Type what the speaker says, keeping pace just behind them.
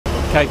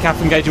Okay, Cap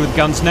engaging with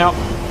guns now.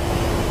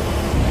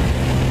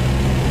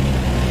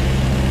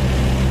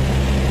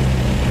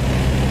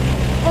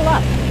 Pull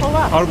up, pull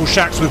up. Honorable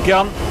Shacks with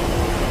gun.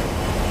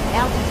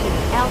 Altitude,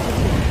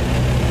 altitude.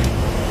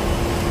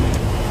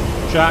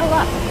 Shack. Pull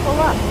up, pull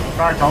up. In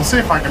fact, I'll see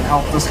if I can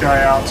help this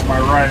guy out to my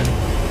right.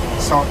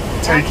 So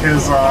take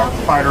his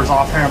fighters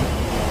off him.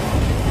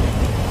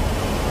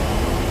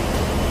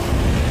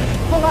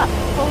 Pull up,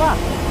 pull up.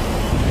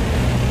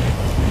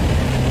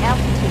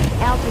 Altitude,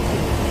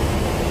 altitude.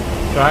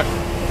 Shack.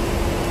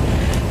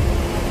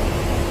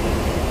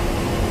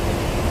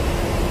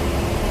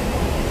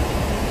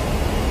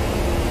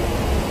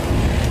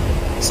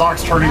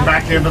 Sock's turning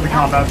back into the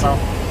combat zone.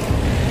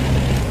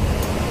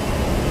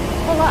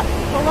 Pull up,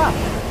 pull up.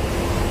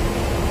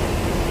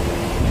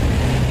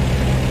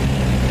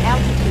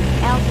 Altitude,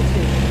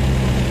 altitude.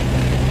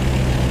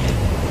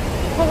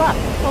 Pull up,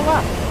 pull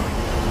up.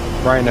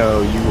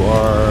 Rhino, you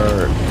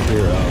are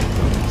clear of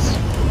those.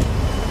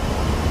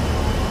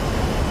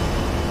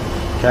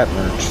 Cat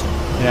merged.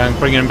 Yeah, I'm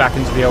bringing him back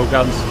into the old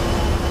guns.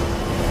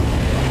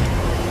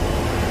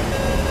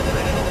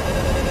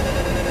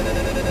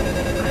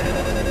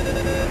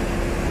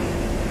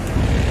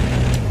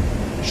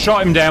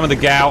 Shot him down with a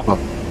gal. Oh,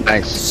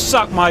 thanks.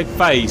 Suck my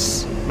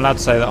face. I'm allowed to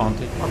say that, aren't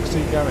I? I can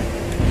see you going.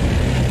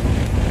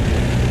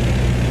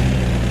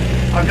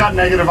 I've got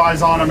negative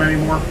eyes on him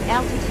anymore.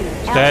 Altitude,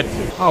 Dead.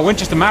 altitude. Oh,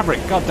 Winchester Maverick.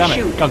 God damn it.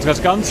 Shoot. Guns, guns,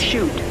 guns.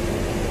 Shoot.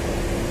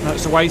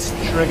 That's a waste.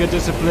 Trigger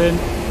discipline.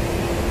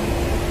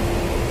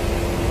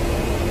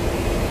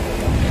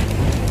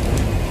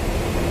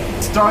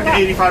 Stug,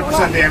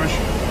 85% damage.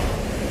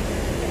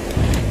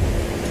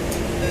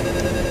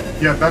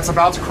 Yeah, that's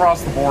about to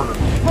cross the border.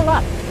 Pull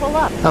up, pull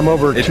up. I'm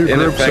over It's two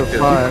groups of ineffective.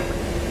 5.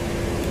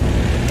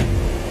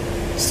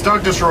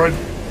 Stug destroyed.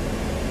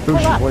 Pull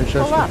Who's up, pull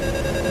Winchester? up.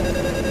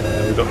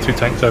 We've got 2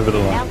 tanks over the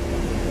line.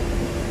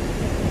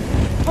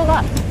 Pull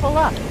up, pull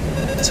up.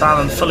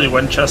 Talon, fully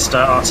Winchester,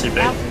 RTB.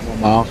 Altitude.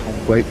 1 mile,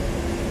 home plate.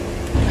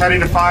 Heading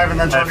to 5 and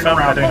then turning Film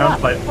around. heading Pull home up,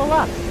 plate. pull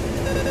up.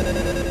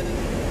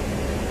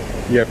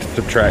 You have to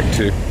subtract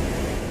 2.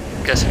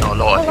 I'm guessing not a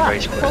lot Pull of up,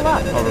 race quit. pull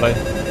up. Probably.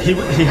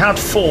 He had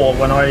 4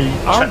 when I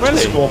Oh, checked really?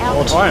 the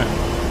scoreboard. Right.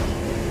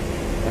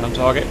 Stay on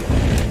target.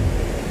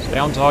 Stay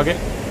on target.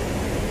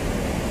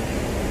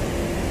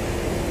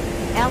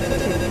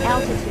 Altitude,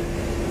 altitude.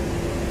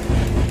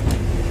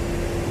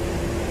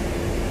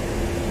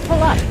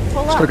 Pull up,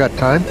 pull up. Still got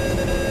time?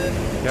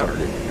 Yep.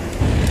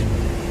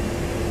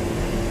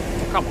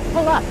 Come on.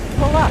 Pull up,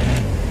 pull up.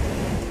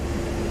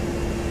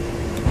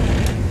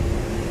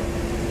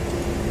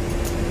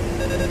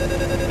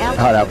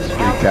 Oh, that was free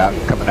cap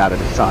coming out of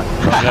the sun.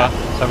 Roger.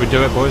 That's how we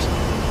do it, boys.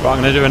 Right,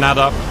 I'm going to do an add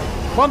up.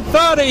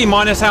 130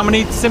 minus how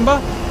many, Simba?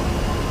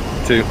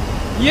 2.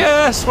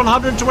 Yes,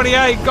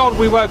 128. God,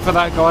 we work for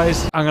that,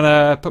 guys. I'm going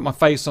to put my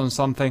face on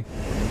something.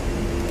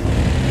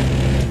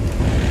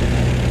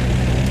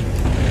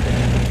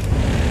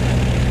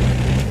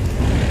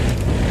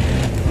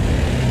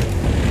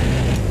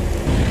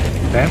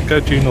 Don't go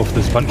due north,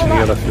 there's a bunch in Pull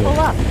the up, other field.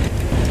 pull up.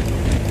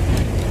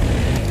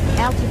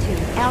 Altitude,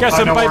 altitude. Guess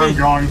I know where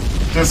baby. I'm going.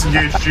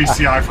 Disengage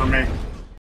GCI for me.